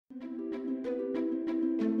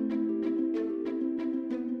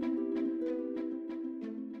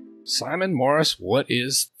Simon Morris, what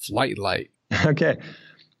is Flyte Light? Okay.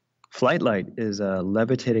 Flyte Light is a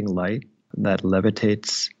levitating light that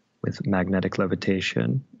levitates with magnetic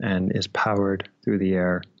levitation and is powered through the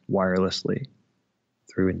air wirelessly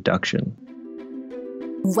through induction.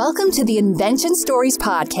 Welcome to the Invention Stories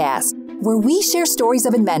podcast, where we share stories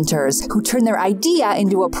of inventors who turn their idea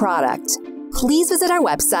into a product. Please visit our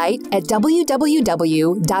website at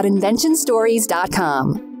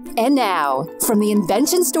www.inventionstories.com. And now, from the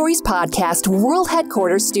Invention Stories podcast World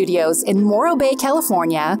Headquarters Studios in Morro Bay,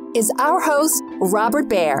 California, is our host, Robert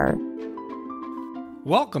Baer.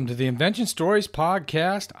 Welcome to the Invention Stories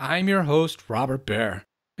podcast. I'm your host, Robert Baer,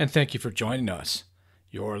 and thank you for joining us.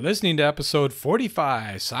 You're listening to episode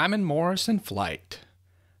 45, Simon Morris and Flyte.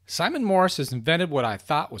 Simon Morris has invented what I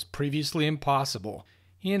thought was previously impossible.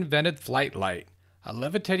 He invented Flyte Light, a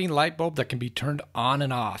levitating light bulb that can be turned on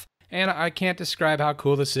and off. And I can't describe how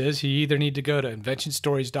cool this is. You either need to go to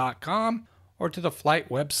inventionstories.com or to the Flyte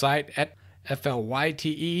website at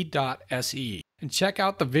flyte.se and check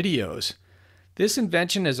out the videos. This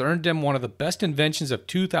invention has earned him one of the best inventions of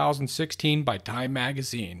 2016 by Time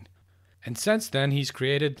magazine. And since then, he's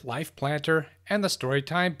created Lyfe Planter and the Story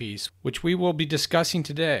Timepiece, which we will be discussing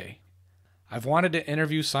today. I've wanted to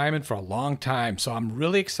interview Simon for a long time, so I'm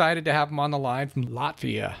really excited to have him on the line from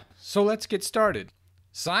Latvia. So let's get started.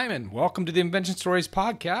 Simon, welcome to the Invention Stories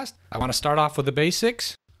podcast. I want to start off with the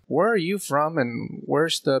basics. Where are you from and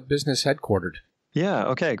where's the business headquartered? Yeah,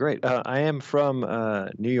 okay, great. I am from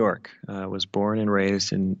New York. I was born and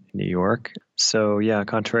raised in New York. So yeah,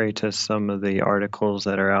 contrary to some of the articles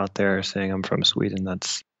that are out there saying I'm from Sweden,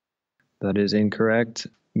 that is incorrect.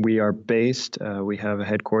 We are based, we have a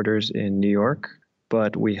headquarters in New York,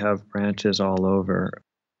 but we have branches all over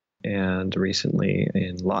and recently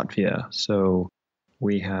in Latvia. So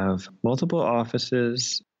we have multiple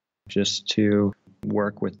offices just to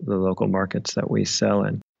work with the local markets that we sell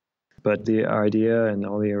in. But the idea and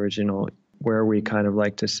all the original, where we kind of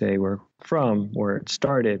like to say we're from, where it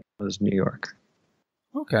started, was New York.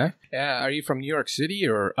 Okay. Are you from New York City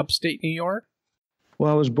or upstate New York?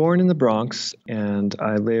 Well, I was born in the Bronx, and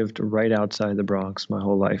I lived right outside the Bronx my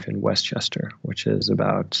whole life in Westchester, which is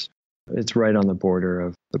it's right on the border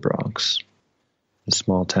of the Bronx, a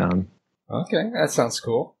small town. Okay, that sounds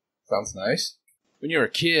cool. Sounds nice. When you were a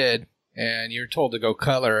kid and you were told to go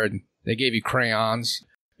color and they gave you crayons,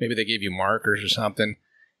 maybe they gave you markers or something.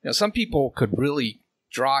 Some people could really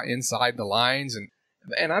draw inside the lines.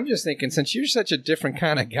 And I'm just thinking, since you're such a different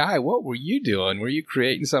kind of guy, what were you doing? Were you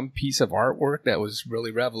creating some piece of artwork that was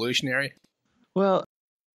really revolutionary? Well,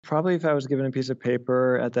 probably if I was given a piece of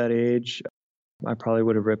paper at that age, I probably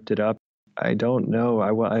would have ripped it up. I don't know.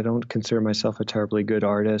 I don't consider myself a terribly good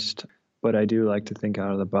artist, but I do like to think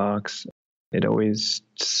out of the box. It always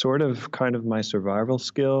sort of kind of my survival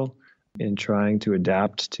skill in trying to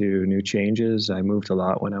adapt to new changes. I moved a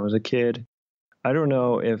lot when I was a kid. I don't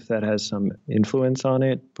know if that has some influence on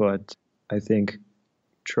it, but I think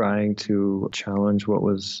trying to challenge what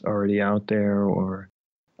was already out there, or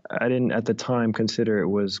I didn't at the time consider it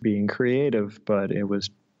was being creative, but it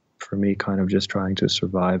was for me kind of just trying to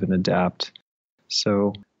survive and adapt.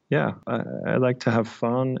 So yeah, I like to have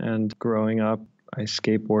fun, and growing up, I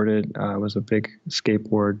skateboarded. I was a big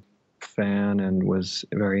skateboard fan and was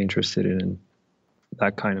very interested in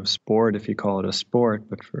that kind of sport, if you call it a sport.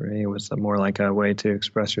 But for me, it was more like a way to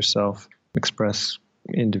express yourself, express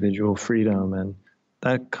individual freedom. And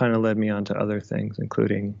that kind of led me on to other things,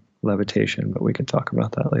 including levitation, but we could talk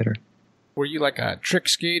about that later. Were you like a trick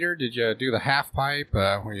skater? Did you do the half pipe?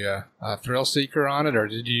 Were you a thrill seeker on it, or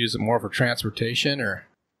did you use it more for transportation? Or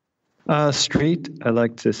street. I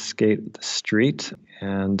like to skate the street.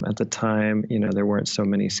 And at the time, there weren't so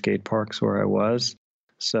many skate parks where I was.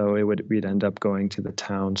 So we'd end up going to the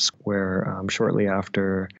town square shortly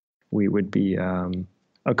after. We would be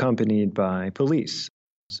accompanied by police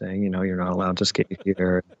saying, you're not allowed to skate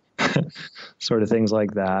here, sort of things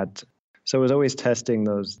like that. So it was always testing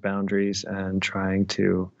those boundaries and trying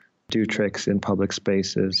to do tricks in public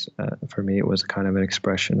spaces. For me, it was kind of an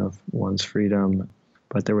expression of one's freedom.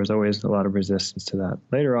 But there was always a lot of resistance to that.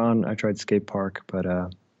 Later on, I tried skate park, but I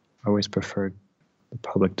always preferred the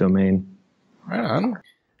public domain. Right on.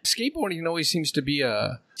 Skateboarding always seems to be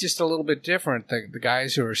just a little bit different. The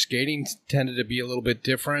guys who are skating tended to be a little bit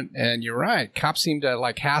different. And you're right. Cops seem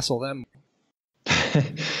to hassle them.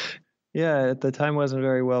 Yeah, at the time wasn't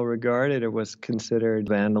very well regarded. It was considered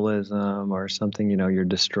vandalism or something, you're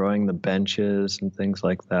destroying the benches and things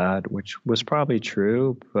like that, which was probably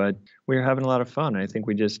true, but we were having a lot of fun. I think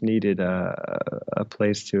we just needed a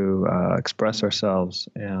place to express ourselves,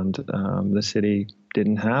 and the city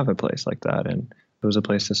didn't have a place like that. And It was a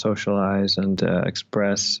place to socialize and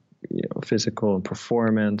express physical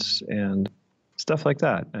performance and stuff like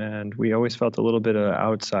that. And we always felt a little bit of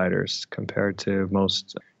outsiders compared to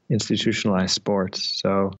most institutionalized sports.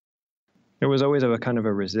 So there was always a kind of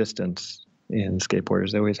a resistance in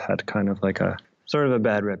skateboarders. They always had kind of like a sort of a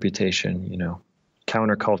bad reputation,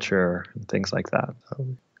 counterculture and things like that.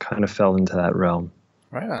 So kind of fell into that realm.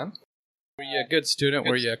 Right on. Were you a good student?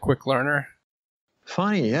 Were you a quick learner?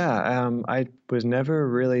 Funny, yeah. I was never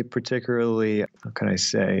really particularly,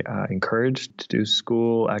 encouraged to do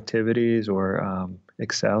school activities or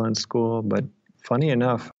excel in school. But funny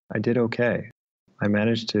enough, I did okay. I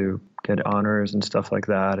managed to get honors and stuff like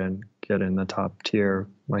that and get in the top tier of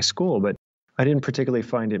my school. But I didn't particularly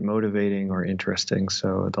find it motivating or interesting.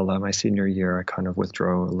 So my senior year, I kind of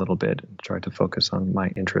withdrew a little bit and tried to focus on my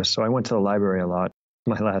interests. So I went to the library a lot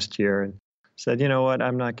my last year and said, you know what,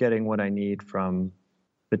 I'm not getting what I need from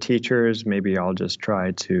the teachers. Maybe I'll just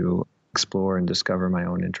try to explore and discover my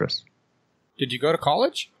own interests. Did you go to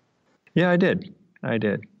college? Yeah, I did. I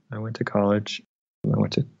went to college. I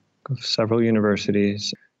went to several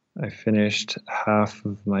universities. I finished half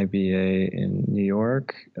of my BA in New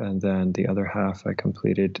York, and then the other half I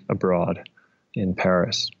completed abroad in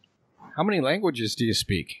Paris. How many languages do you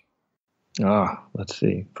speak? Let's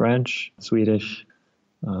see. French, Swedish.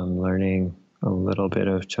 I'm learning a little bit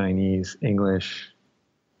of Chinese, English.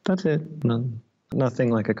 That's it.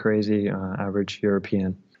 Nothing like a crazy average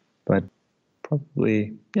European, but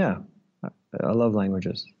probably, yeah. I love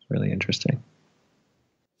languages. It's really interesting.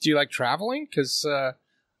 Do you like traveling? Because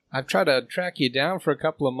I've tried to track you down for a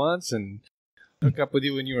couple of months and hook up with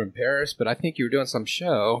you when you were in Paris, but I think you were doing some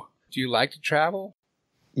show. Do you like to travel?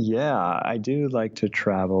 Yeah, I do like to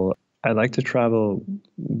travel. I like to travel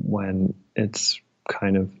when it's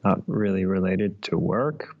kind of not really related to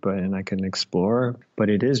work, and I can explore. But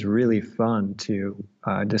it is really fun to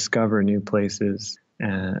discover new places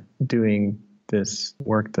and doing this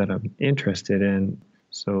work that I'm interested in.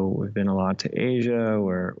 So we've been a lot to Asia,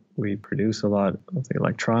 where we produce a lot of the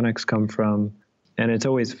electronics come from. And it's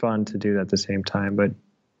always fun to do that at the same time. But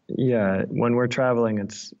yeah, when we're traveling,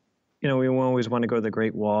 it's, we always want to go to the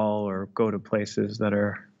Great Wall or go to places that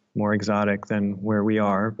are more exotic than where we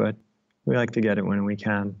are. But we like to get it when we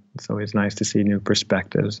can. It's always nice to see new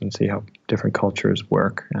perspectives and see how different cultures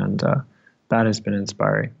work. And that has been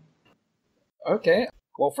inspiring. Okay.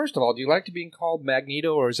 Well, first of all, do you like to be called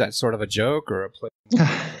Magneto, or is that sort of a joke or a play?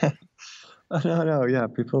 No. Yeah,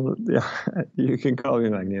 people, yeah, you can call me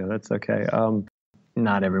Magneto. That's okay.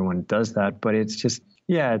 Not everyone does that, but it's just,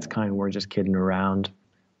 yeah, it's kind of, we're just kidding around.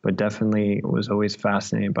 But definitely was always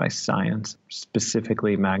fascinated by science,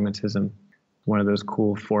 specifically magnetism. One of those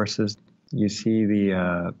cool forces. You see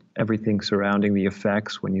the everything surrounding the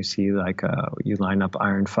effects when you see you line up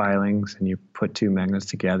iron filings and you put two magnets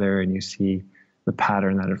together and you see the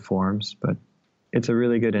pattern that it forms. But it's a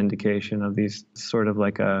really good indication of these sort of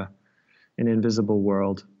like an invisible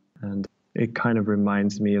world. And it kind of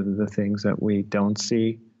reminds me of the things that we don't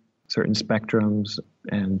see, certain spectrums.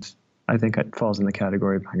 And I think it falls in the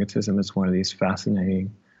category of magnetism. It's one of these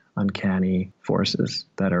fascinating, uncanny forces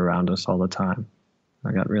that are around us all the time.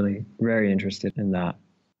 I got really very interested in that.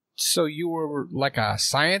 So you were like a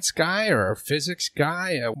science guy or a physics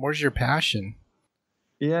guy? Where's your passion?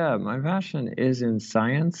 Yeah, my passion is in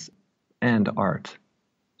science and art.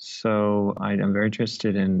 So I'm very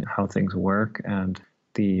interested in how things work and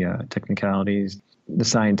the technicalities, the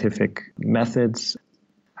scientific methods,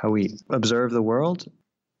 how we observe the world.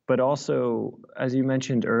 But also, as you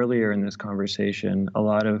mentioned earlier in this conversation, a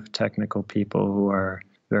lot of technical people who are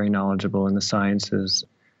very knowledgeable in the sciences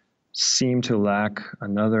seem to lack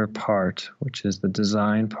another part, which is the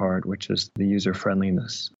design part, which is the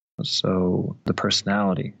user-friendliness. So the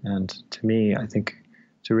personality. And to me, I think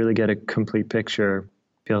to really get a complete picture,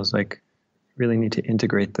 feels like you really need to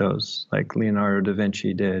integrate those, like Leonardo da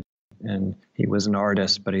Vinci did. And he was an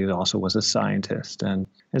artist, but he also was a scientist. And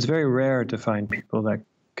it's very rare to find people that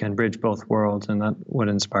can bridge both worlds, and that's what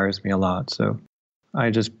inspires me a lot. So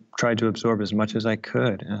I just tried to absorb as much as I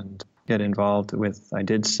could and get involved with, I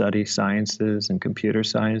did study sciences and computer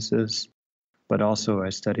sciences, but also I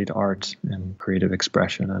studied art and creative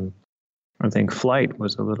expression. And I think Flyte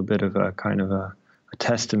was a little bit of a kind of a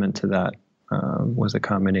testament to that, was a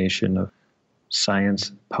combination of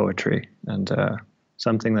science, poetry, and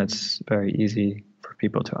something that's very easy for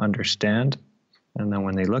people to understand. And then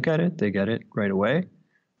when they look at it, they get it right away.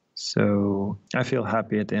 So I feel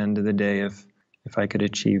happy at the end of the day if I could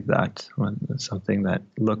achieve that, something that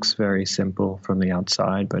looks very simple from the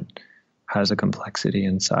outside, but has a complexity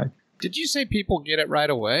inside. Did you say people get it right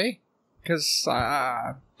away? Because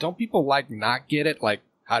don't people not get it? Like,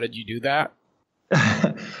 how did you do that?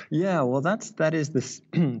 Yeah, well, that is this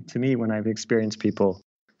to me when I've experienced people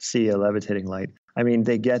see a levitating light. I mean,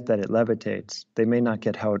 they get that it levitates. They may not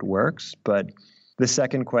get how it works, but the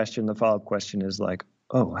second question, the follow-up question is like,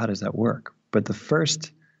 oh, how does that work? But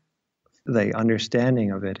the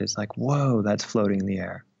understanding of it is like, whoa, that's floating in the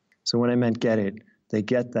air. So when I meant get it, they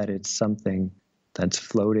get that it's something that's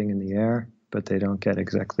floating in the air, but they don't get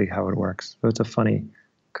exactly how it works. So it's a funny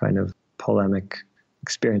kind of polemic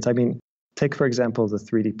experience. I mean, take, for example, the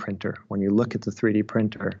 3D printer. When you look at the 3D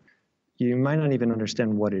printer, you might not even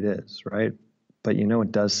understand what it is, right? But you know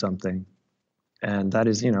it does something. And that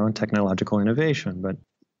is, a technological innovation. But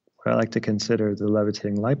what I like to consider the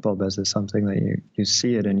levitating light bulb as is something that you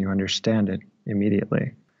see it and you understand it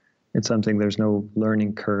immediately. It's something, there's no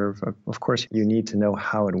learning curve. Of course, you need to know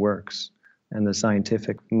how it works. And the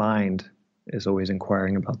scientific mind is always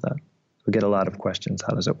inquiring about that. We get a lot of questions.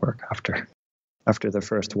 How does it work after the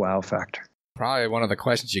first wow factor? Probably one of the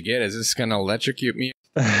questions you get is this going to electrocute me?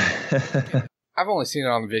 I've only seen it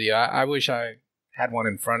on video. I wish I had one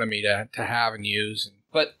in front of me to have and use.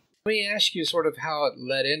 But let me ask you sort of how it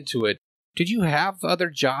led into it. Did you have other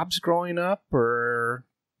jobs growing up, or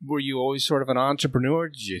were you always sort of an entrepreneur?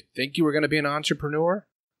 Did you think you were going to be an entrepreneur?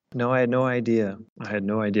 No, I had no idea. I had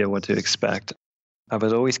no idea what to expect. I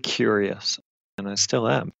was always curious, and I still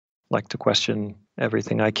am. Like to question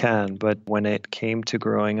everything I can. But when it came to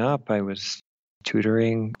growing up, I was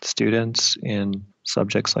tutoring students in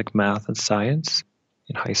subjects like math and science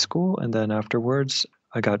in high school. And then afterwards,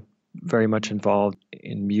 I got very much involved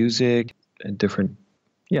in music and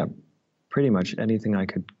pretty much anything I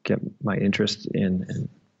could get my interest in and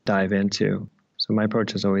dive into. So my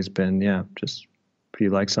approach has always been, just if you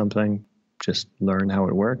like something, just learn how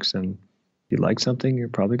it works. And if you like something, you're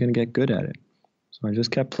probably going to get good at it. So I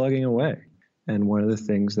just kept plugging away. And one of the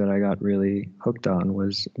things that I got really hooked on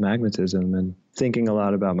was magnetism, and thinking a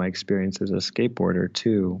lot about my experience as a skateboarder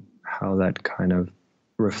too, how that kind of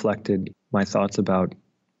reflected my thoughts about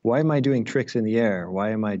why am I doing tricks in the air?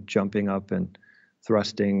 Why am I jumping up and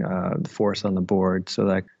thrusting force on the board so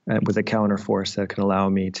that with a counter force that can allow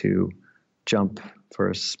me to jump for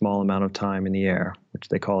a small amount of time in the air, which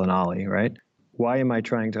they call an ollie, right? Why am I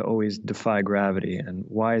trying to always defy gravity? And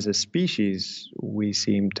why, as a species, we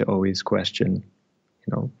seem to always question,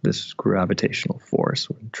 this gravitational force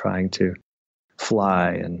when trying to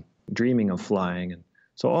fly and dreaming of flying. And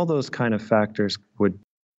so all those kind of factors would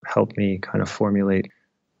help me kind of formulate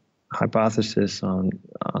a hypothesis on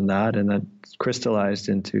that. And that crystallized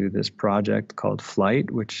into this project called Flyte,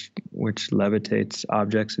 which levitates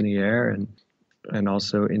objects in the air and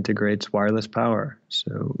also integrates wireless power.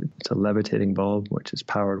 So it's a levitating bulb, which is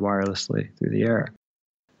powered wirelessly through the air.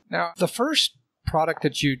 Now, the first product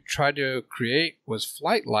that you tried to create was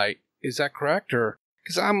Flyte Light. Is that correct? Or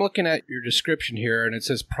because I'm looking at your description here, and it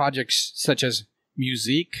says projects such as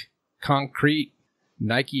musique, concrete,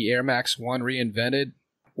 Nike Air Max 1 reinvented.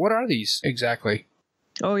 What are these exactly?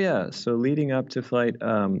 Oh, yeah. So leading up to Flyte,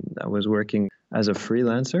 I was working as a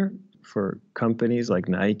freelancer for companies like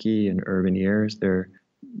Nike and Urban Years. They're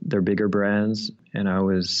bigger brands, and I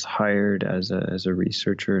was hired as a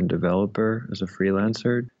researcher and developer, as a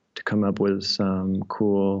freelancer, to come up with some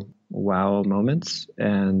cool wow moments.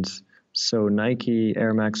 And so Nike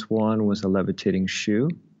Air Max 1 was a levitating shoe.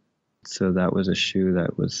 So that was a shoe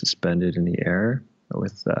that was suspended in the air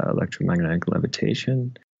with electromagnetic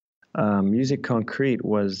levitation. Musique Concrete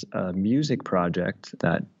was a music project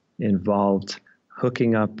that involved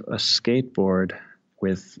hooking up a skateboard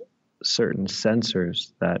with certain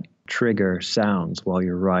sensors that trigger sounds while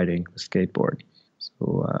you're riding the skateboard.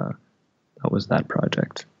 So that was that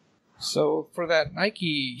project. So for that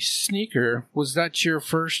Nike sneaker, was that your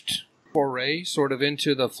first foray sort of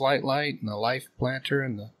into the Flyte Light and the Lyfe planter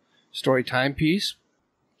and the Story Timepiece?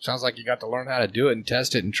 Sounds like you got to learn how to do it and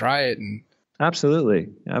test it and try it. And Absolutely.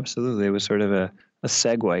 It was sort of a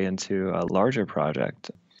segue into a larger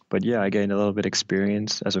project. But yeah, I gained a little bit of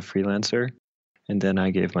experience as a freelancer. And then I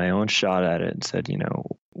gave my own shot at it and said,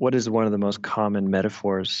 what is one of the most common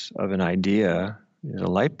metaphors of an idea? Is a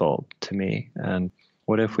light bulb to me. And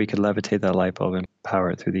what if we could levitate that light bulb and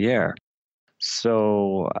power it through the air?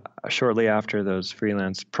 So shortly after those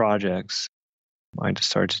freelance projects, I just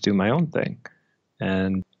started to do my own thing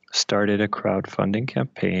and started a crowdfunding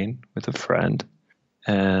campaign with a friend.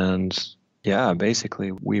 And yeah,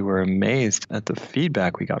 basically we were amazed at the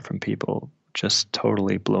feedback we got from people, just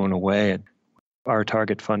totally blown away. Our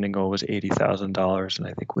target funding goal was $80,000, and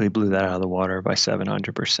I think we blew that out of the water by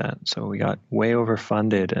 700%. So we got way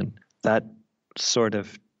overfunded, and that sort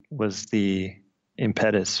of was the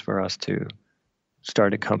impetus for us to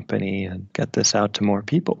start a company and get this out to more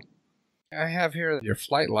people. I have here your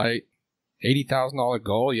Flyte Light $80,000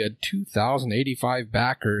 goal. You had 2,085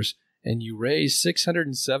 backers, and you raised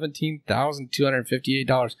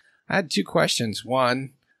 $617,258. I had two questions.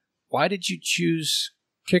 One, why did you choose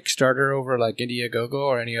Kickstarter over like Indiegogo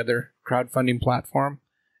or any other crowdfunding platform?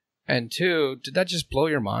 And two, did that just blow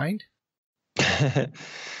your mind?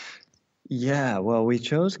 Yeah, well, we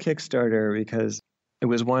chose Kickstarter because it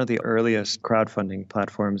was one of the earliest crowdfunding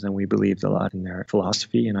platforms, and we believed a lot in their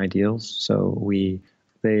philosophy and ideals. So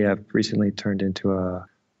they have recently turned into a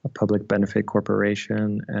public benefit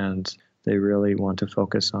corporation, and they really want to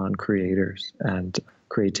focus on creators and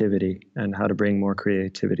creativity and how to bring more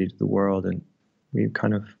creativity to the world. And we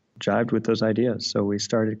kind of jived with those ideas. So we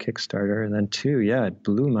started Kickstarter, and then two, yeah, it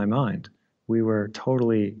blew my mind. We were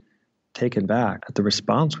totally taken back at the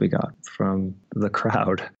response we got from the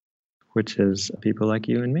crowd, which is people like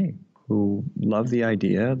you and me who love the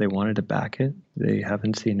idea. They wanted to back it. They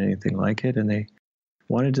haven't seen anything like it, and they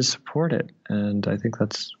wanted to support it. And I think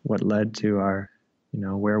that's what led to our,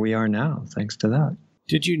 where we are now, thanks to that.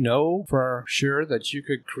 Did you know for sure that you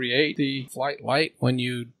could create the Flyte Light when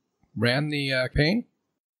you ran the campaign?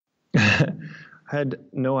 I had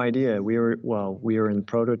no idea. We were in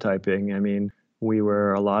prototyping. I mean,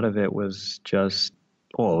 a lot of it was just,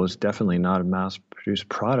 it was definitely not a mass-produced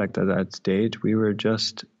product at that stage. We were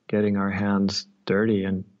just getting our hands dirty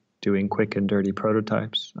and doing quick and dirty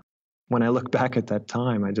prototypes. When I look back at that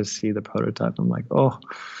time, I just see the prototype. I'm like, but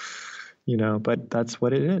that's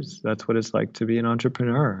what it is. That's what it's like to be an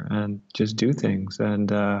entrepreneur and just do things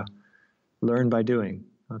and learn by doing.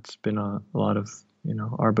 That's been a lot of,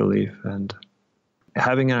 our belief. And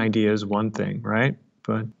having an idea is one thing, right?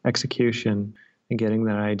 But execution and getting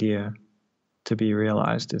that idea to be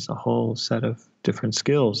realized is a whole set of different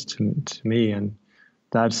skills to me. And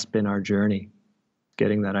that's been our journey,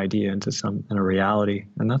 getting that idea into a reality.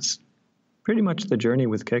 And that's pretty much the journey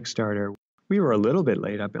with Kickstarter. We were a little bit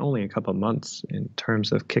late up, only a couple months in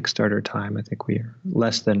terms of Kickstarter time. I think we are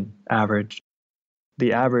less than average.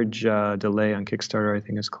 The average delay on Kickstarter, I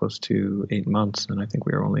think, is close to 8 months. And I think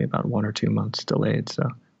we were only about 1 or 2 months delayed. So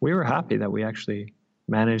we were happy that we actually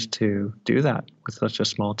managed to do that with such a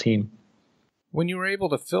small team. When you were able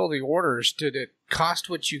to fill the orders, did it cost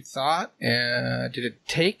what you thought? Did it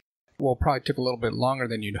take? Well, probably took a little bit longer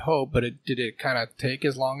than you'd hope, but did it kind of take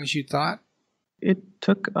as long as you thought? It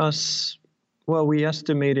took us, we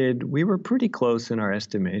estimated, we were pretty close in our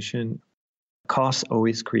estimation. Costs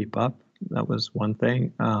always creep up. That was one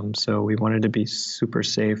thing. So we wanted to be super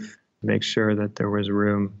safe, make sure that there was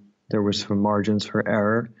room, there was some margins for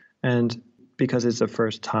error. And because it's the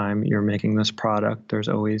first time you're making this product, there's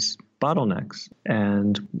always bottlenecks.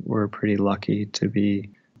 And we're pretty lucky to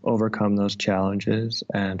overcome those challenges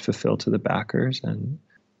and fulfill to the backers and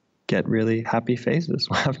get really happy faces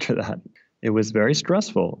after that. It was very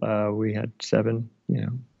stressful. We had 7,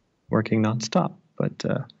 working nonstop, but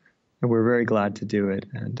we're very glad to do it.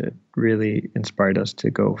 And it really inspired us to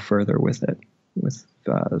go further with it, with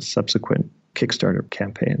subsequent Kickstarter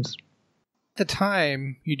campaigns. At the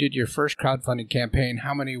time you did your first crowdfunding campaign,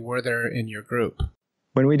 how many were there in your group?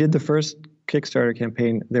 When we did the first Kickstarter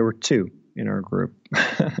campaign, there were 2 in our group.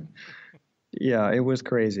 Yeah, it was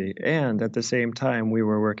crazy. And at the same time, we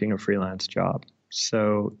were working a freelance job.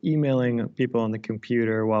 So emailing people on the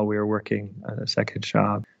computer while we were working at a second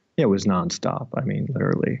job, it was nonstop. I mean,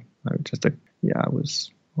 literally, it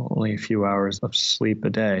was only a few hours of sleep a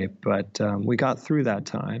day. But we got through that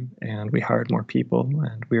time and we hired more people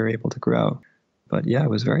and we were able to grow. But yeah, it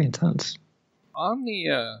was very intense. On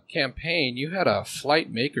the campaign, you had a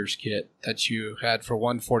Flyte Maker's Kit that you had for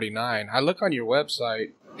 $149. I look on your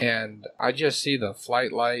website and I just see the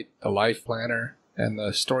Flyte Light, the Lyfe Planner, and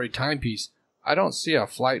the Story Timepiece. I don't see a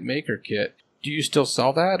Flyte Maker Kit. Do you still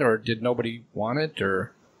sell that, or did nobody want it?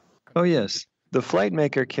 Or? Oh, yes. The Flyte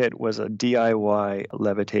Maker Kit was a DIY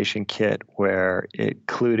levitation kit where it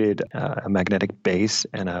included a magnetic base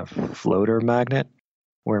and a floater magnet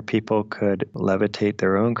where people could levitate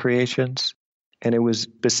their own creations. And it was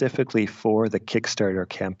specifically for the Kickstarter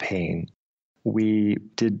campaign. We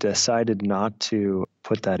decided not to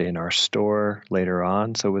put that in our store later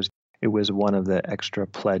on. So it was one of the extra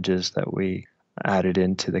pledges that we added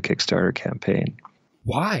into the Kickstarter campaign.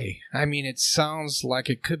 Why? I mean, it sounds like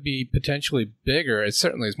it could be potentially bigger. It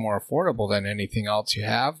certainly is more affordable than anything else you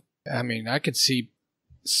have. I mean, I could see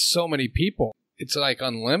so many people. It's like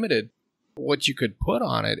unlimited what you could put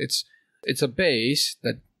on it. It's a base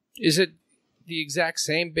that, is it the exact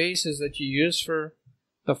same bases that you use for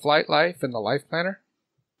the Flyte Life and the Lyfe Planner?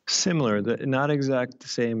 Similar, not exact the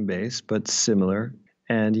same base, but similar.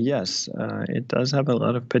 And yes, it does have a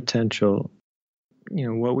lot of potential.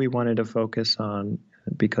 What we wanted to focus on,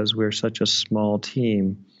 because we're such a small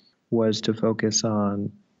team, was to focus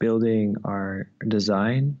on building our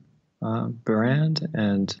design brand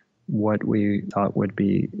and what we thought would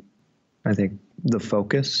be, I think, the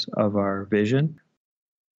focus of our vision.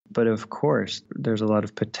 But of course, there's a lot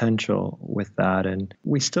of potential with that. And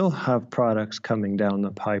we still have products coming down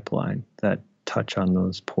the pipeline that touch on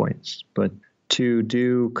those points. But to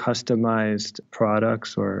do customized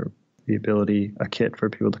products or the ability, a kit for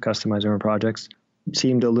people to customize their own projects,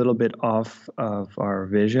 seemed a little bit off of our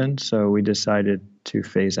vision. So we decided to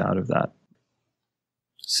phase out of that.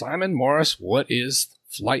 Simon Morris, what is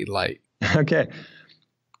Flyte Light? Okay.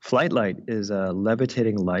 Flyte Light is a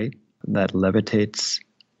levitating light that levitates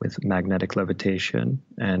with magnetic levitation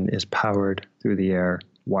and is powered through the air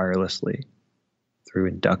wirelessly through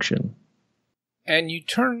induction. And you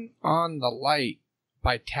turn on the light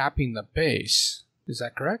by tapping the base. Is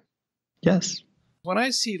that correct? Yes. When I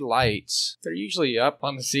see lights, they're usually up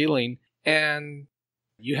on the ceiling and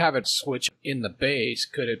you have it switch in the base.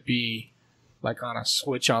 Could it be like on a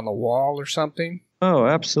switch on the wall or something? Oh,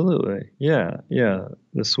 absolutely. Yeah.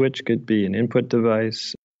 The switch could be an input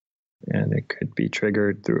device, and it could be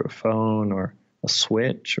triggered through a phone or a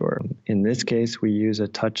switch, or in this case, we use a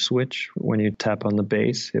touch switch. When you tap on the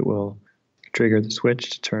base, it will trigger the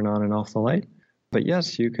switch to turn on and off the light. But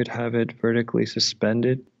yes, you could have it vertically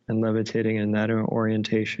suspended and levitating in that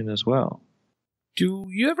orientation as well. Do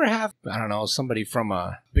you ever have, I don't know, somebody from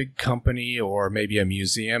a big company or maybe a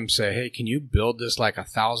museum say, hey, can you build this like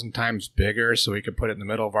 1,000 times bigger so we could put it in the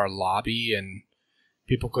middle of our lobby and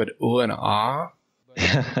people could ooh and ah?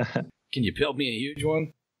 Can you build me a huge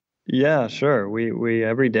one? Yeah, sure. We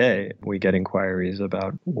every day we get inquiries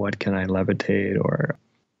about what can I levitate or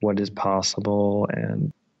what is possible.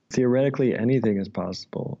 And theoretically, anything is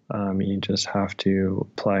possible. You just have to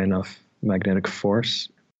apply enough magnetic force.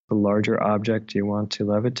 The larger object you want to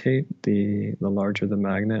levitate, the larger the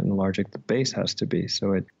magnet and the larger the base has to be.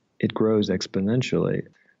 So it grows exponentially.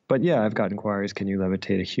 But yeah, I've got inquiries. Can you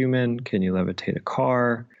levitate a human? Can you levitate a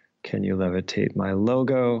car? Can you levitate my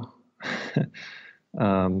logo?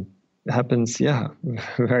 It happens,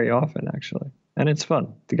 very often, actually. And it's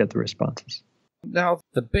fun to get the responses. Now,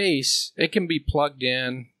 the base, it can be plugged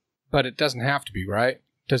in, but it doesn't have to be, right?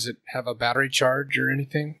 Does it have a battery charge or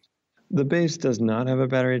anything? The base does not have a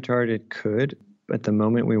battery charge. It could. At the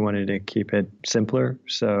moment, we wanted to keep it simpler.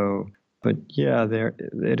 But yeah,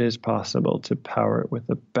 it is possible to power it with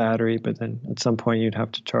a battery, but then at some point you'd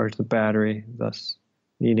have to charge the battery, thus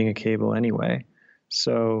needing a cable anyway.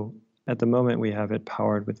 So at the moment, we have it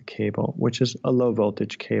powered with a cable, which is a low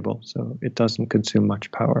voltage cable, so it doesn't consume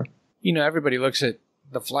much power. Everybody looks at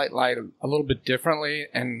the Flyte Light a little bit differently,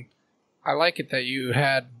 and I like it that you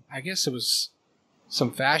had, I guess it was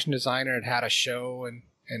some fashion designer had a show and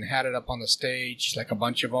had it up on the stage, like a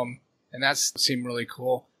bunch of them, and that seemed really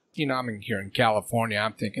cool. I'm here in California,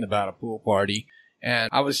 I'm thinking about a pool party, and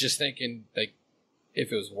I was just thinking, like,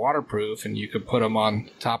 if it was waterproof and you could put them on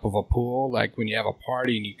top of a pool, like when you have a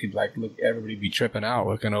party and you could like look, everybody be tripping out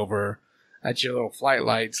looking over at your little Flyte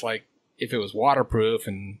Lights, like if it was waterproof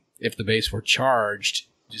and if the base were charged,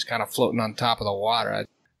 just kind of floating on top of the water.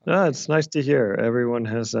 It's nice to hear. Everyone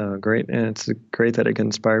has and it's great that it can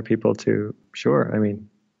inspire people to, sure, I mean,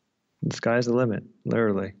 the sky's the limit,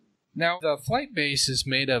 literally. Now, the Flyte base is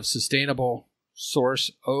made of sustainable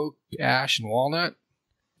source oak, ash, and walnut.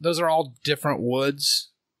 Those are all different woods?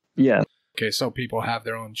 Yeah. Okay, so people have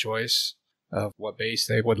their own choice of what base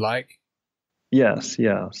they would like? Yes.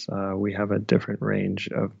 We have a different range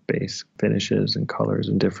of base finishes and colors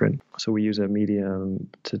and different. So we use a medium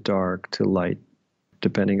to dark to light,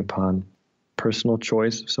 depending upon personal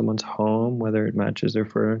choice of someone's home, whether it matches their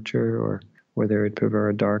furniture or whether it prefer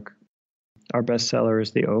a dark. Our best seller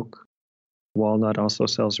is the oak. Walnut also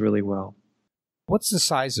sells really well. What's the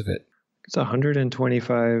size of it? It's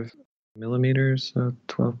 125 millimeters,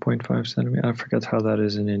 12.5 centimeters. I forget how that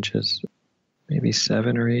is in inches. Maybe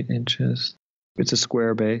 7 or 8 inches. It's a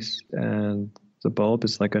square base, and the bulb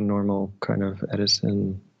is like a normal kind of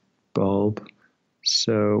Edison bulb.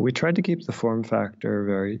 So we tried to keep the form factor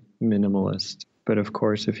very minimalist. But of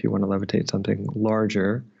course, if you want to levitate something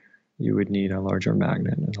larger, you would need a larger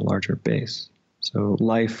magnet and a larger base. So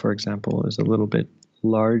Lyfe, for example, is a little bit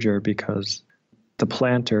larger because the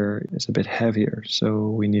planter is a bit heavier. So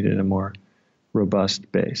we needed a more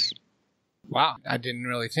robust base. Wow, I didn't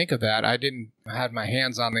really think of that. I didn't have my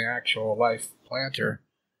hands on the actual Lyfe planter.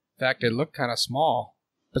 In fact, it looked kind of small.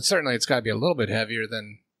 But certainly it's got to be a little bit heavier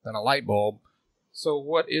than a light bulb. So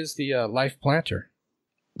what is the Lyfe planter?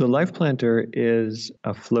 The Lyfe planter is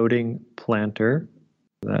a floating planter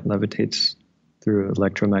that levitates through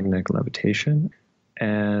electromagnetic levitation,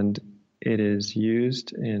 and it is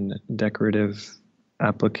used in decorative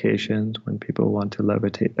applications when people want to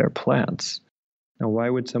levitate their plants. Now, why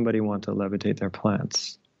would somebody want to levitate their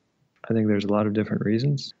plants? I think there's a lot of different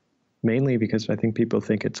reasons, mainly because I think people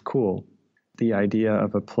think it's cool, the idea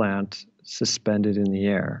of a plant suspended in the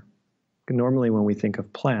air. Normally, when we think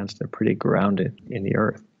of plants, they're pretty grounded in the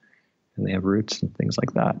earth, and they have roots and things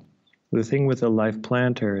like that. The thing with a Lyfe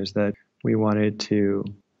planter is that we wanted to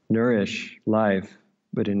nourish life,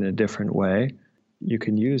 but in a different way. You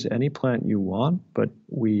can use any plant you want, but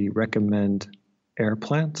we recommend air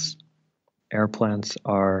plants. Air plants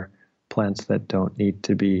are plants that don't need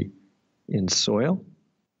to be in soil.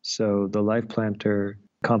 So the Lyfe planter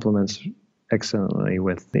complements excellently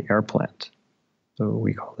with the air plant. So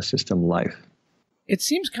we call the system Lyfe. It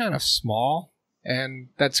seems kind of small, and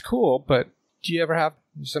that's cool, but do you ever have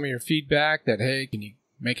some of your feedback that, hey, can you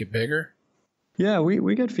make it bigger? Yeah,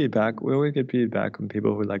 we get feedback. We always get feedback from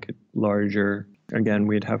people who like it larger. Again,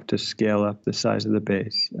 we'd have to scale up the size of the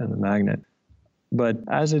base and the magnet. But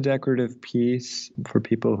as a decorative piece for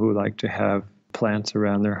people who like to have plants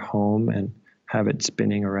around their home and have it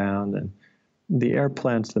spinning around, and the air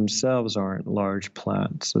plants themselves aren't large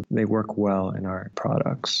plants, so they work well in our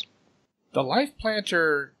products. The Lyfe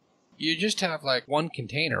planter, you just have like one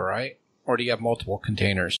container, right? Or do you have multiple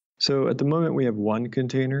containers? So at the moment we have one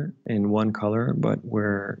container in one color, but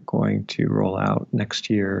we're going to roll out next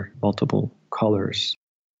year multiple colors.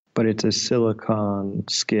 But it's a silicone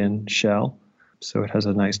skin shell, so it has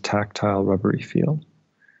a nice tactile rubbery feel.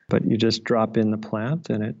 But you just drop in the plant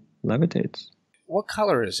and it levitates. What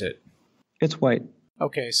color is it? It's white.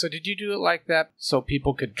 Okay, so did you do it like that so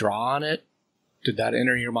people could draw on it? Did that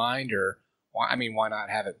enter your mind? Or, why not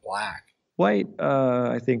have it black? White,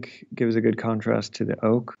 I think, gives a good contrast to the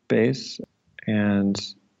oak base and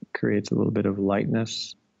creates a little bit of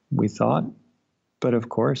lightness, we thought. But of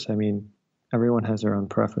course, everyone has their own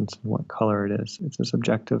preference in what color it is. It's a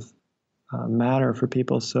subjective matter for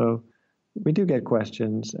people. So we do get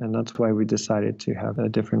questions, and that's why we decided to have a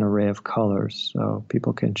different array of colors so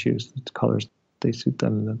people can choose the colors they suit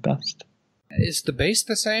them the best. Is the base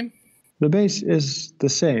the same? The base is the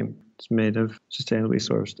same. It's made of sustainably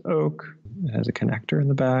sourced oak. It has a connector in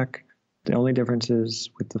the back. The only difference is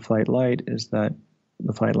with the Flyte Light is that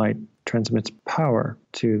the Flyte Light transmits power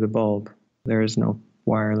to the bulb. There is no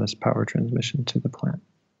wireless power transmission to the plant,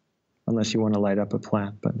 unless you want to light up a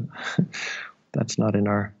plant, but that's not on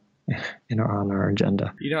our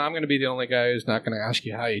agenda. I'm going to be the only guy who's not going to ask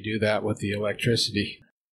you how you do that with the electricity.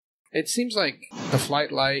 It seems like the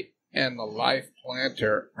Flyte Light and the Lyfe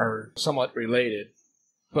planter are somewhat related,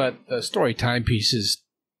 but the Story Timepiece is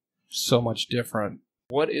so much different.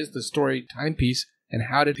 What is the Story Timepiece, and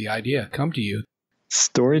how did the idea come to you?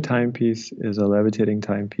 Story Timepiece is a levitating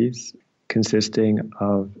timepiece consisting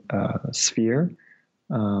of a sphere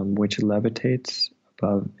which levitates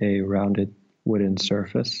above a rounded wooden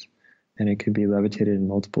surface, and it can be levitated in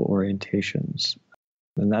multiple orientations.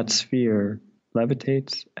 And that sphere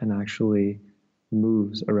levitates and actually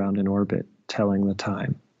moves around in orbit, telling the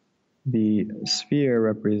time. The sphere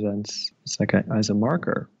represents, as a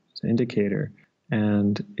marker, it's an indicator,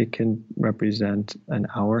 and it can represent an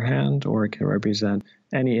hour hand, or it can represent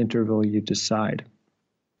any interval you decide.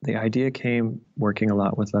 The idea came working a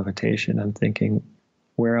lot with levitation and thinking,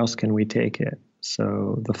 where else can we take it?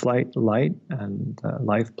 So the Flyte Light and the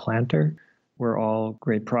Lyfe planter were all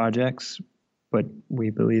great projects, but we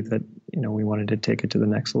believe that we wanted to take it to the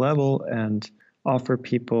next level and offer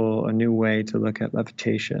people a new way to look at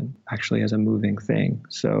levitation, actually as a moving thing.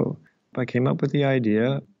 So I came up with the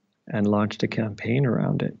idea and launched a campaign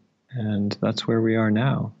around it, and that's where we are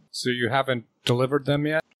now. So you haven't delivered them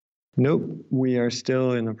yet? Nope. We are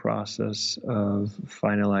still in the process of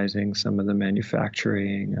finalizing some of the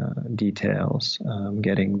manufacturing details,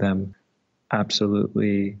 getting them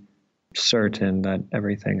absolutely certain that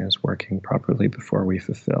everything is working properly before we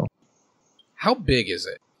fulfill. How big is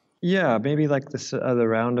it? Yeah, maybe like the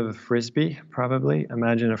round of a Frisbee, probably.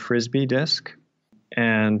 Imagine a Frisbee disc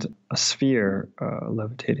and a sphere,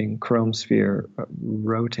 levitating chrome sphere,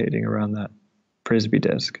 rotating around that Frisbee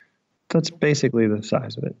disc. That's basically the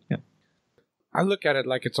size of it, yeah. I look at it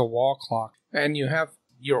like it's a wall clock, and you have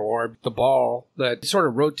your orb, the ball, that sort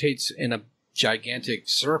of rotates in a gigantic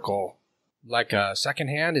circle, like a second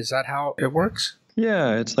hand. Is that how it works?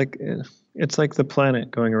 Yeah, it's like the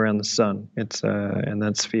planet going around the sun. And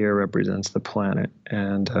that sphere represents the planet,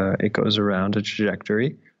 and it goes around a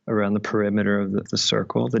trajectory around the perimeter of the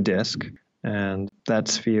circle, the disk, And that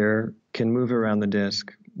sphere can move around the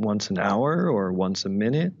disk once an hour or once a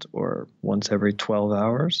minute or once every 12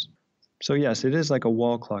 hours. So yes, it is like a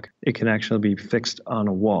wall clock. It can actually be fixed on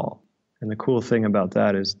a wall. And the cool thing about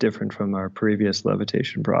that is different from our previous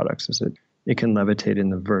levitation products is that it can levitate in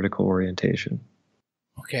the vertical orientation.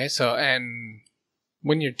 Okay, so and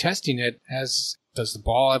when you're testing it, does the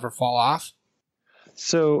ball ever fall off?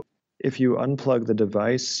 So if you unplug the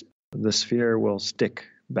device, the sphere will stick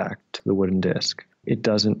back to the wooden disc. It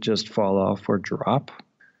doesn't just fall off or drop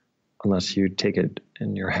unless you take it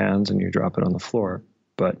in your hands and you drop it on the floor.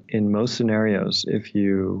 But in most scenarios, if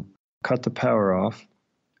you cut the power off,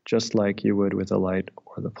 just like you would with the light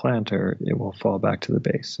or the planter, it will fall back to the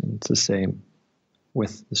base. And it's the same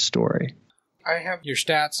with the story. I have your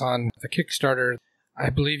stats on the Kickstarter. I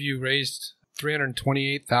believe you raised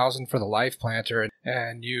 $328,000 for the Lyfe planter,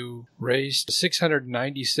 and you raised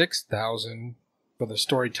 $696,000 for the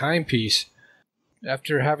Story Timepiece.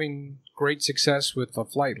 After having great success with the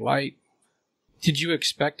Flyte Light, did you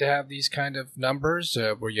expect to have these kind of numbers?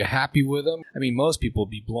 Were you happy with them? I mean, most people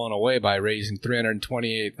would be blown away by raising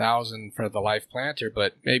 $328,000 for the Lyfe planter,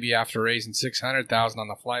 but maybe after raising $600,000 on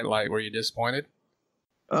the Flyte Light, were you disappointed?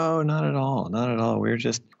 Oh, not at all. Not at all. We're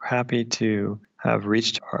just happy to have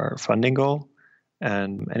reached our funding goal,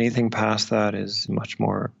 and anything past that is much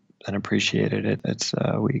more than appreciated.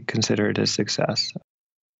 We consider it a success.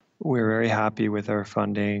 We're very happy with our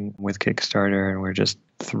funding with Kickstarter, and we're just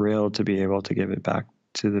thrilled to be able to give it back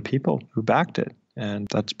to the people who backed it. And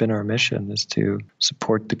that's been our mission, is to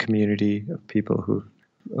support the community of people who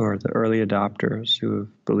are the early adopters who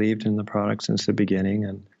have believed in the product since the beginning.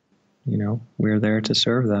 And, we're there to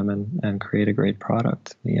serve them and create a great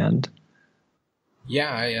product in the end.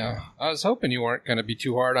 Yeah, I was hoping you weren't going to be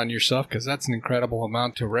too hard on yourself, because that's an incredible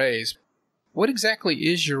amount to raise. What exactly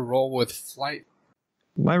is your role with Flyte?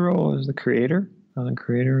 My role is the creator. I'm the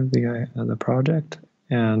creator of the project,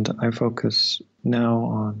 and I focus now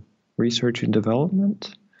on research and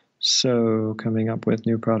development. So coming up with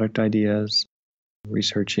new product ideas,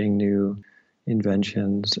 researching new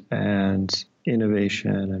inventions and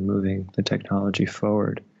innovation, and moving the technology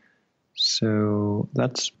forward. So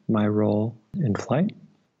that's my role in Flyte.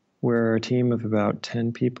 We're a team of about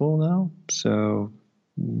 10 people now. So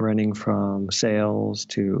running from sales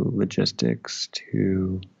to logistics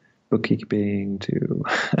to bookkeeping to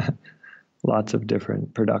lots of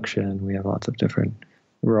different production. We have lots of different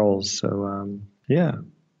roles. So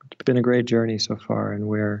it's been a great journey so far, and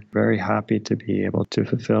we're very happy to be able to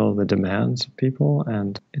fulfill the demands of people.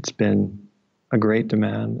 And it's been a great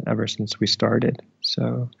demand ever since we started.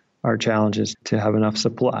 So our challenge is to have enough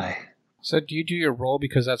supply. So do you do your role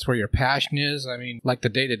because that's where your passion is? I mean, like the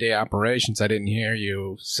day-to-day operations, I didn't hear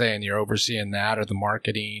you saying you're overseeing that, or the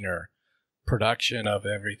marketing or production of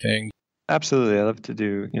everything. Absolutely. I love to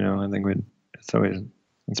do, I think it's always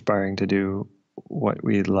inspiring to do what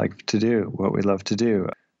we like to do, what we love to do.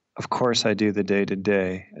 Of course, I do the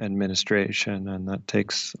day-to-day administration, and that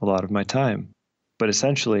takes a lot of my time. But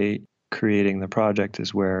essentially, creating the project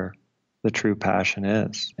is where the true passion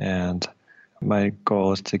is. And my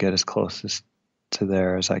goal is to get as close to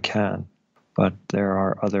there as I can. But there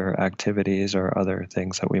are other activities or other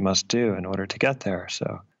things that we must do in order to get there.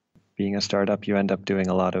 So being a startup, you end up doing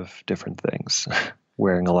a lot of different things,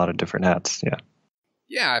 wearing a lot of different hats. Yeah.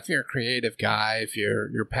 Yeah, if you're a creative guy, if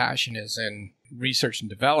your passion is in research and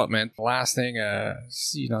development, the last thing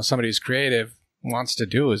somebody who's creative wants to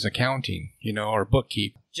do is accounting, or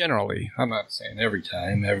bookkeep. Generally, I'm not saying every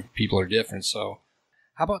time. Every people are different. So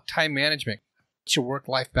how about time management? What's your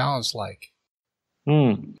work-life balance like?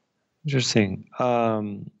 Interesting.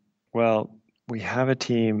 Well, we have a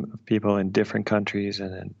team of people in different countries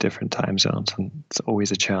and in different time zones, and it's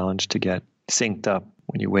always a challenge to get synced up.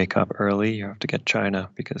 When you wake up early, you have to get China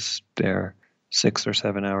because they're 6 or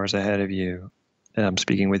 7 hours ahead of you. And I'm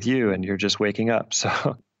speaking with you, and you're just waking up.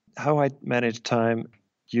 So how I manage time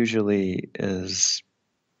usually is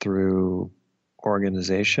through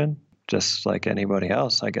organization, just like anybody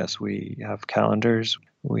else. I guess we have calendars,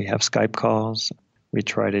 we have Skype calls. We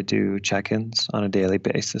try to do check-ins on a daily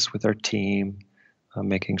basis with our team,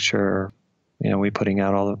 making sure, we're putting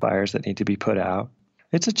out all the fires that need to be put out.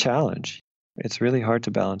 It's a challenge. It's really hard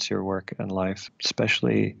to balance your work and life,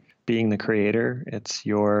 especially being the creator. It's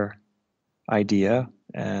your idea,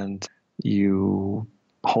 and you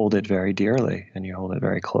hold it very dearly and you hold it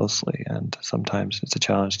very closely. And sometimes it's a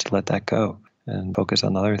challenge to let that go and focus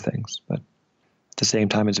on other things. But at the same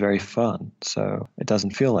time, it's very fun. So it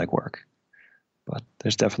doesn't feel like work. But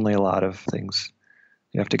there's definitely a lot of things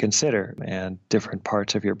you have to consider and different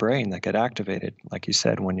parts of your brain that get activated. Like you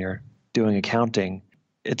said, when you're doing accounting,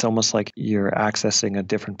 it's almost like you're accessing a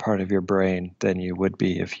different part of your brain than you would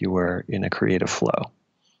be if you were in a creative flow.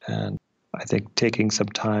 And I think taking some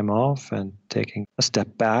time off and taking a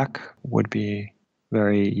step back would be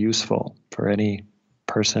very useful for any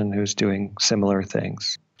person who's doing similar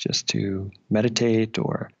things, just to meditate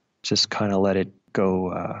or just kind of let it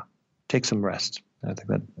go, take some rest. I think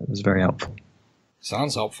that is very helpful.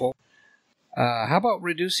 Sounds helpful. How about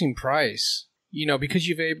reducing price? Because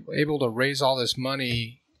you've able to raise all this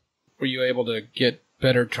money, were you able to get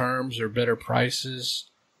better terms or better prices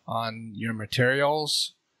on your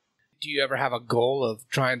materials? Do you ever have a goal of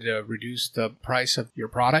trying to reduce the price of your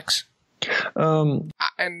products?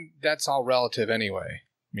 And that's all relative anyway,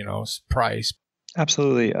 price.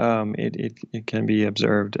 Absolutely. It can be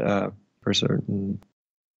observed for certain.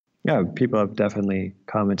 Yeah, people have definitely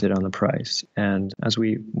commented on the price. And as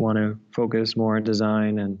we want to focus more on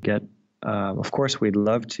design and get, of course, we'd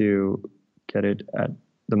love to get it at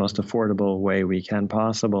the most affordable way we can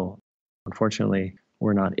possible. Unfortunately,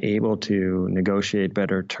 we're not able to negotiate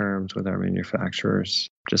better terms with our manufacturers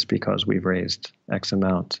just because we've raised X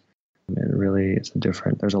amount. It really is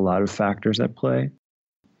there's a lot of factors at play,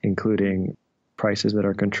 including prices that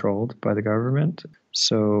are controlled by the government.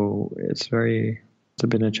 So it's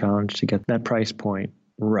been a challenge to get that price point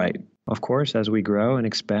right. Of course, as we grow and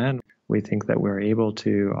expand, we think that we're able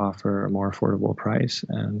to offer a more affordable price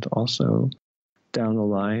and also down the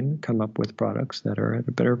line come up with products that are at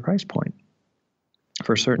a better price point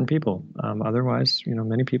for certain people. Otherwise,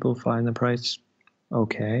 many people find the price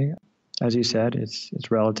okay. As you said, it's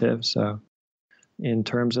relative. So in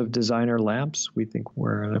terms of designer lamps, we think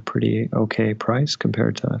we're at a pretty okay price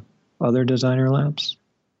compared to other designer lamps.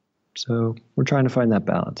 So we're trying to find that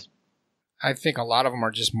balance. I think a lot of them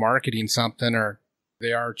are just marketing something, or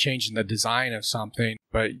they are changing the design of something,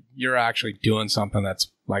 but you're actually doing something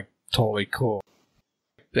that's like totally cool.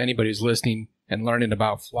 If anybody's listening and learning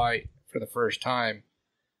about Flyte for the first time,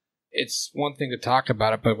 it's one thing to talk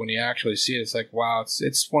about it, but when you actually see it, it's like, wow,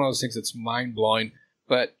 it's one of those things that's mind-blowing.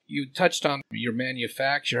 But you touched on your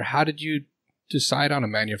manufacturer. How did you decide on a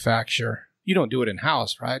manufacturer? You don't do it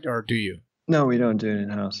in-house, right? Or do you? No, we don't do it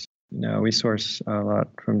in-house. No, we source a lot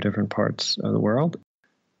from different parts of the world.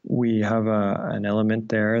 We have an element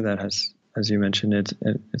there that has, as you mentioned,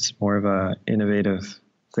 it's more of an innovative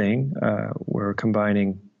thing. We're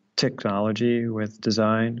combining technology with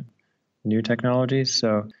design, new technologies.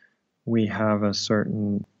 So we have a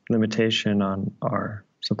certain limitation on our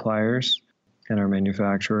suppliers and our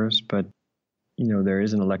manufacturers, but there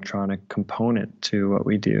is an electronic component to what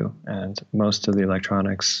we do, and most of the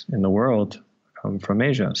electronics in the world come from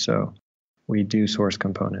Asia. So we do source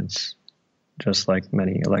components, just like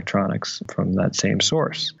many electronics, from that same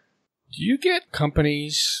source. Do you get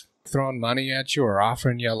companies throwing money at you or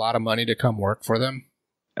offering you a lot of money to come work for them?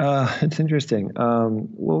 It's interesting.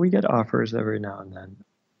 Well, we get offers every now and then.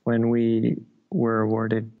 When we were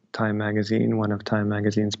awarded Time Magazine, one of Time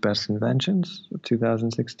Magazine's best inventions,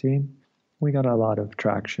 2016, we got a lot of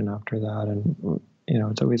traction after that. And,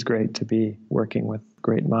 it's always great to be working with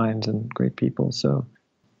great minds and great people. So,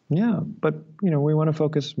 yeah, but, we want to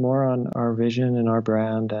focus more on our vision and our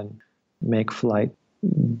brand and make Flyte,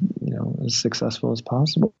 as successful as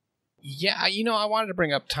possible. Yeah, I wanted to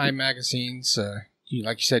bring up Time Magazine's,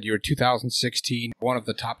 like you said, you were 2016, one of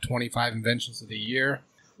the top 25 inventions of the year.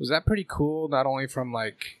 Was that pretty cool? Not only from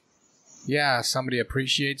somebody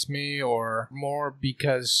appreciates me, or more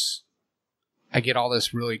because I get all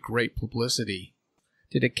this really great publicity.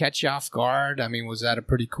 Did it catch you off guard? I mean, was that a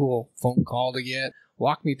pretty cool phone call to get?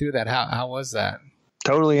 Walk me through that. How was that?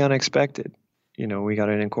 Totally unexpected. We got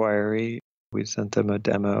an inquiry. We sent them a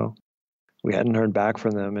demo. We hadn't heard back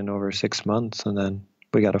from them in over 6 months, and then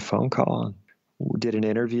we got a phone call. And we did an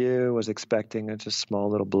interview, was expecting a just small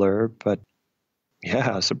little blurb, but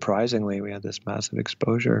yeah, surprisingly, we had this massive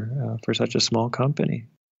exposure for such a small company.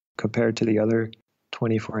 Compared to the other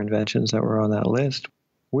 24 inventions that were on that list,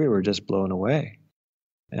 we were just blown away.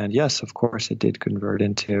 And yes, of course, it did convert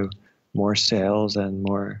into more sales and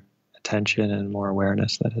more attention and more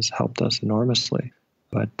awareness that has helped us enormously.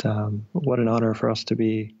 But what an honor for us to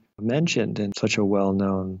be mentioned in such a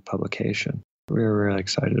well-known publication. We were really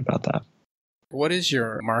excited about that. What is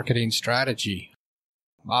your marketing strategy?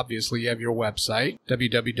 Obviously, you have your website,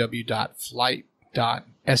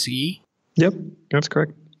 www.flyte.se. Yep, that's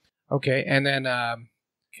correct. Okay, and then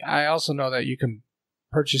I also know that you can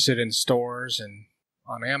purchase it in stores and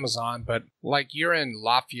on Amazon, but like you're in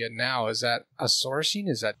Lafayette now, is that a sourcing?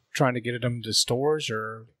 Is that trying to get them to stores,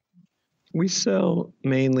 or? We sell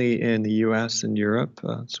mainly in the U.S. and Europe.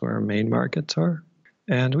 That's where our main markets are.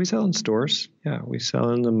 And we sell in stores. Yeah, we sell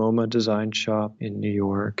in the MoMA Design Shop in New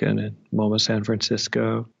York and in MoMA San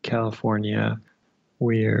Francisco, California.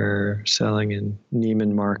 We're selling in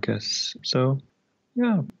Neiman Marcus. So,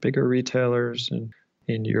 yeah, bigger retailers and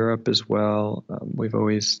in Europe as well. We've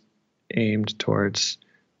always aimed towards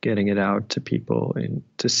getting it out to people and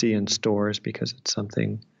to see in stores because it's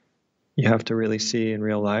something you have to really see in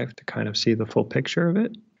real life to kind of see the full picture of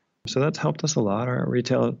it. So that's helped us a lot. Our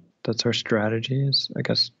retail, that's our strategy is, I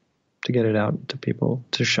guess, to get it out to people,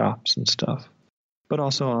 to shops and stuff. But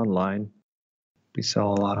also online. We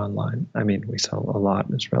sell a lot online. I mean, we sell a lot,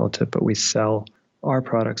 it's relative, but we sell our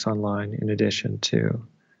products online in addition to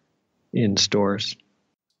in stores.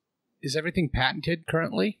 Is everything patented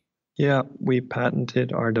currently? Yeah, we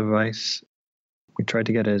patented our device. We tried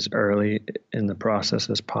to get it as early in the process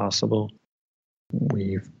as possible.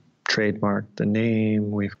 We've trademarked the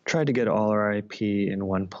name. We've tried to get all our IP in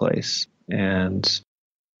one place. And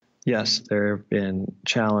yes, there have been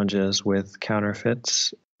challenges with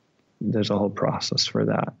counterfeits. There's a whole process for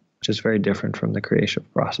that, which is very different from the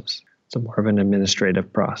creative process. It's more of an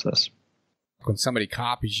administrative process. When somebody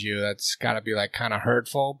copies you, that's got to be like kind of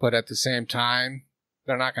hurtful, but at the same time,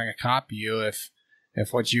 they're not going to copy you if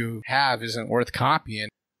what you have isn't worth copying.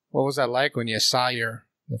 What was that like when you saw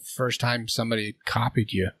the first time somebody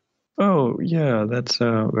copied you? Oh, yeah, that's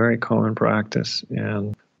a very common practice.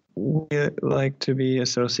 And we like to be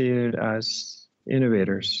associated as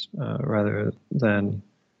innovators rather than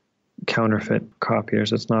counterfeit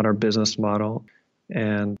copiers. It's not our business model.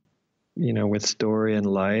 And, with Story and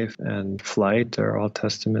Lyfe and Flyte are all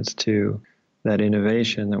testaments to that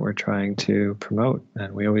innovation that we're trying to promote.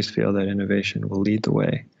 And we always feel that innovation will lead the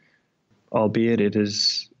way, albeit it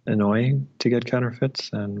is annoying to get counterfeits,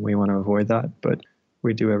 and we want to avoid that. But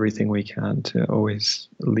we do everything we can to always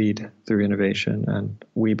lead through innovation, and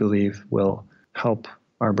we believe will help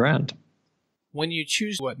our brand. When you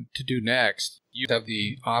choose what to do next, you have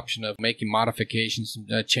the option of making modifications,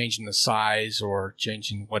 changing the size or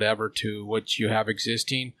changing whatever to what you have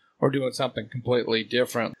existing, or doing something completely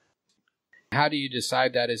different. How do you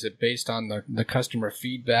decide that? Is it based on the customer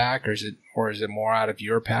feedback, or is it more out of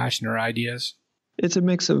your passion or ideas? It's a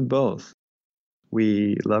mix of both.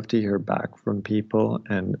 We love to hear back from people,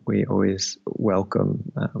 and we always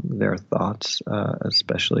welcome their thoughts,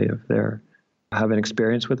 especially if they're have an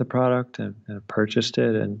experience with the product and purchased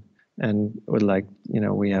it and would like,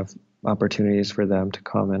 we have opportunities for them to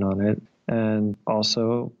comment on it. And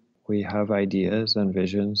also we have ideas and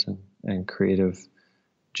visions and creative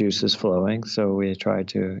juices flowing. So we try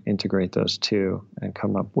to integrate those two and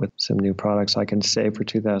come up with some new products. I can say for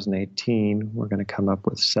 2018, we're going to come up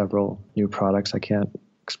with several new products. I can't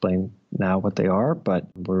explain now what they are, but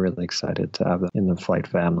we're really excited to have them in the Flyte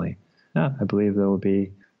family. Yeah, I believe they will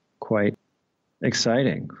be quite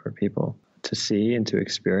exciting for people to see and to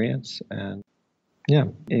experience and,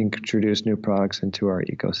 introduce new products into our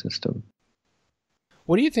ecosystem.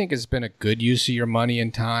 What do you think has been a good use of your money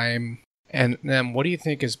and time? And then what do you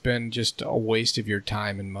think has been just a waste of your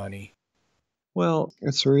time and money? Well,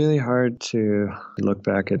 it's really hard to look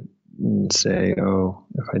back at and say, oh,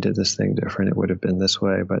 if I did this thing different, it would have been this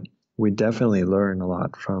way. But we definitely learn a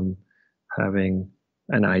lot from having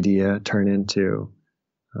an idea turn into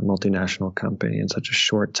a multinational company in such a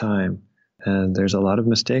short time. And there's a lot of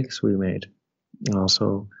mistakes we made, and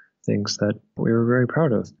also things that we were very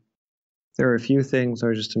proud of. There are a few things,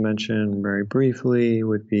 or just to mention very briefly,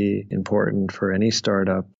 would be important for any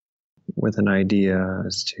startup with an idea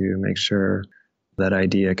is to make sure that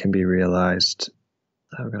idea can be realized.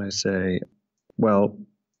 How can I say? Well,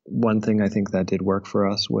 one thing I think that did work for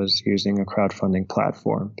us was using a crowdfunding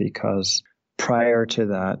platform, because prior to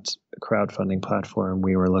that crowdfunding platform,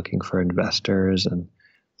 we were looking for investors, and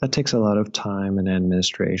that takes a lot of time and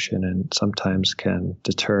administration and sometimes can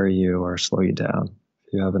deter you or slow you down.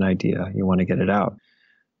 You have an idea, you want to get it out.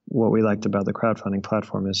 What we liked about the crowdfunding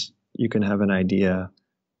platform is you can have an idea,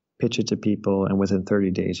 pitch it to people, and within 30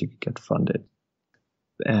 days you could get funded.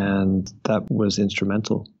 And that was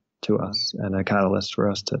instrumental to us and a catalyst for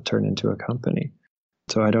us to turn into a company.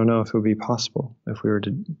 So I don't know if it would be possible if we were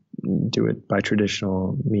to do it by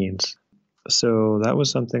traditional means. So that was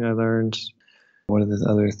something I learned. One of the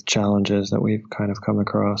other challenges that we've kind of come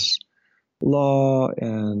across, law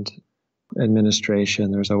and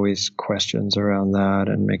administration, there's always questions around that,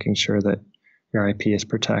 and making sure that your IP is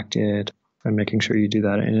protected and making sure you do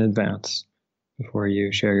that in advance before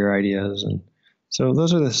you share your ideas. And so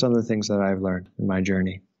those are some of the things that I've learned in my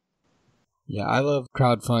journey. Yeah, I love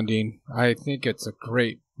crowdfunding. I think it's a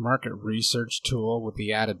great market research tool with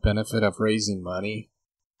the added benefit of raising money.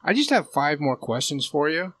 I just have 5 more questions for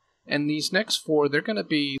you. And these next 4, they're going to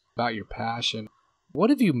be about your passion. What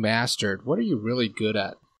have you mastered? What are you really good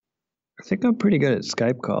at? I think I'm pretty good at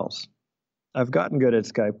Skype calls. I've gotten good at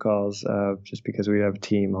Skype calls just because we have a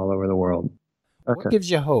team all over the world. Okay. What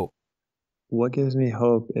gives you hope? What gives me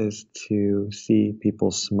hope is to see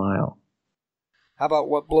people smile. How about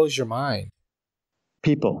what blows your mind?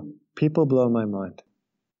 People. People blow my mind.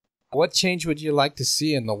 What change would you like to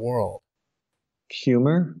see in the world?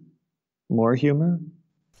 Humor. More humor.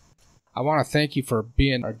 I want to thank you for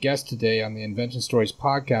being our guest today on the Invention Stories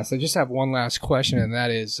podcast. I just have one last question, and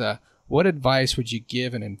that is, what advice would you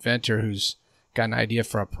give an inventor who's got an idea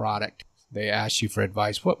for a product? They ask you for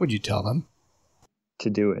advice. What would you tell them? To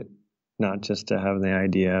do it. Not just to have the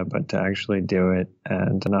idea, but to actually do it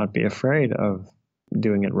and to not be afraid of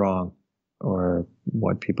doing it wrong or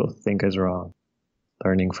what people think is wrong.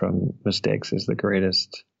 Learning from mistakes is the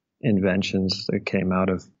greatest inventions that came out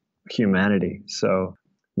of humanity. So,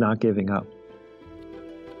 not giving up.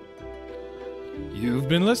 You've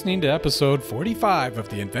been listening to episode 45 of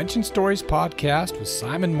the Invention Stories podcast with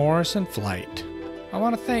Simon Morris and Flyte. I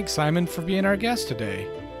want to thank Simon for being our guest today.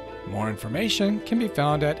 More information can be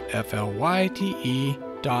found at flyte.se.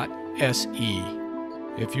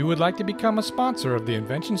 If you would like to become a sponsor of the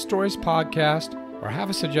Invention Stories podcast or have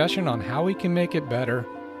a suggestion on how we can make it better,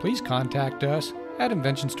 please contact us at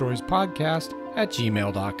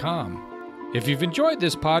inventionstoriespodcast@gmail.com. If you've enjoyed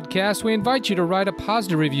this podcast, we invite you to write a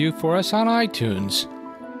positive review for us on iTunes.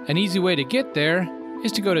 An easy way to get there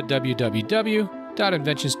is to go to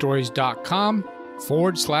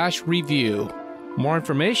www.inventionstories.com/review. More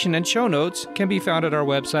information and show notes can be found at our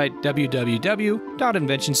website,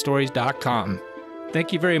 www.inventionstories.com.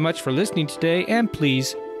 Thank you very much for listening today, and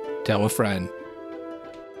please tell a friend.